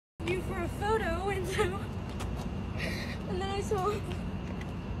You for a photo, and then I saw.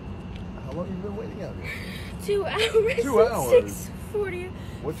 How long have you been waiting out here? 2 hours. 2 hours. 6:45.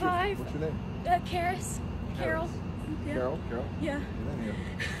 What's your name? Karis. Carol. Yeah. Carol? Yeah. Get in here.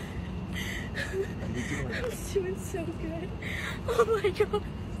 How you doing? I'm doing so good. Oh my god.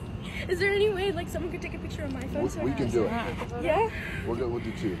 Is there any way like someone could take a picture of my phone? We can do it. Yeah? We'll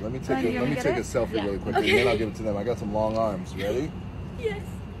do two. Let me take a selfie really quickly, Okay. and then I'll give it to them. I got some long arms. Ready? Yes.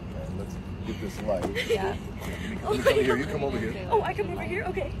 Okay, let's get this light. Yeah. Oh You come here. You come over here. Oh, I come over here?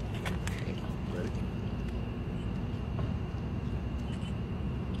 Okay. Ready?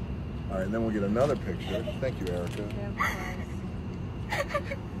 All right, and then we'll get another picture. Thank you, Erica.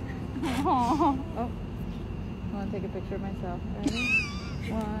 Oh. I want to take a picture of myself. Ready?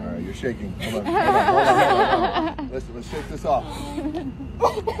 All One. right, you're shaking. Hold on. Hold on. Let's shake this off.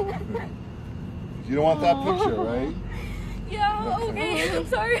 You don't want that picture, right? Yeah, okay. I'm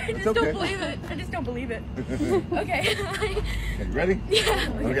sorry. I just okay. don't believe it. I just don't believe it. Okay. Okay, you ready? Yeah.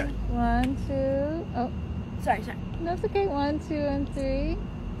 Okay. 1, 2. Oh, Sorry. that's okay. 1, 2, and 3.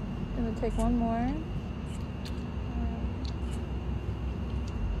 Gonna take one more.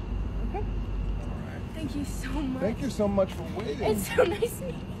 Okay. Thank you so much. Thank you so much for waiting. It's so nice to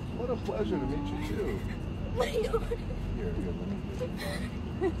meet you. What a pleasure to meet you too. My God. Here, let me get it.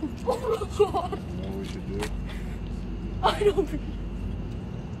 Oh my God. You know what we should do? I don't.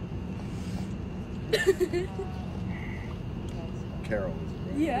 Carol, is it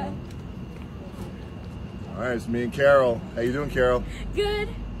right? Yeah. All right, it's me and Carol. How you doing, Carol? Good.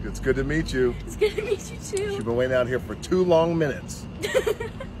 It's good to meet you. It's good to meet you too. You've been waiting out here for 2 long minutes.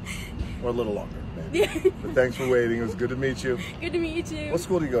 Or a little longer, maybe. Yeah. But thanks for waiting. It was good to meet you. Good to meet you too. What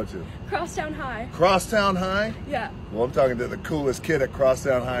school do you go to? Crosstown High. Crosstown High? Yeah. Well, I'm talking to the coolest kid at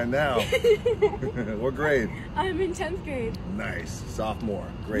Crosstown High now. What grade? I'm in 10th grade. Nice. Sophomore.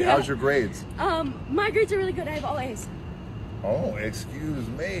 Great. Yeah. How's your grades? My grades are really good. I have all A's. Oh, excuse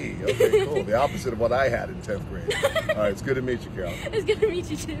me. Okay, cool. The opposite of what I had in 10th grade. All right, it's good to meet you, Carol. It's good to meet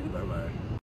you too. Bye-bye.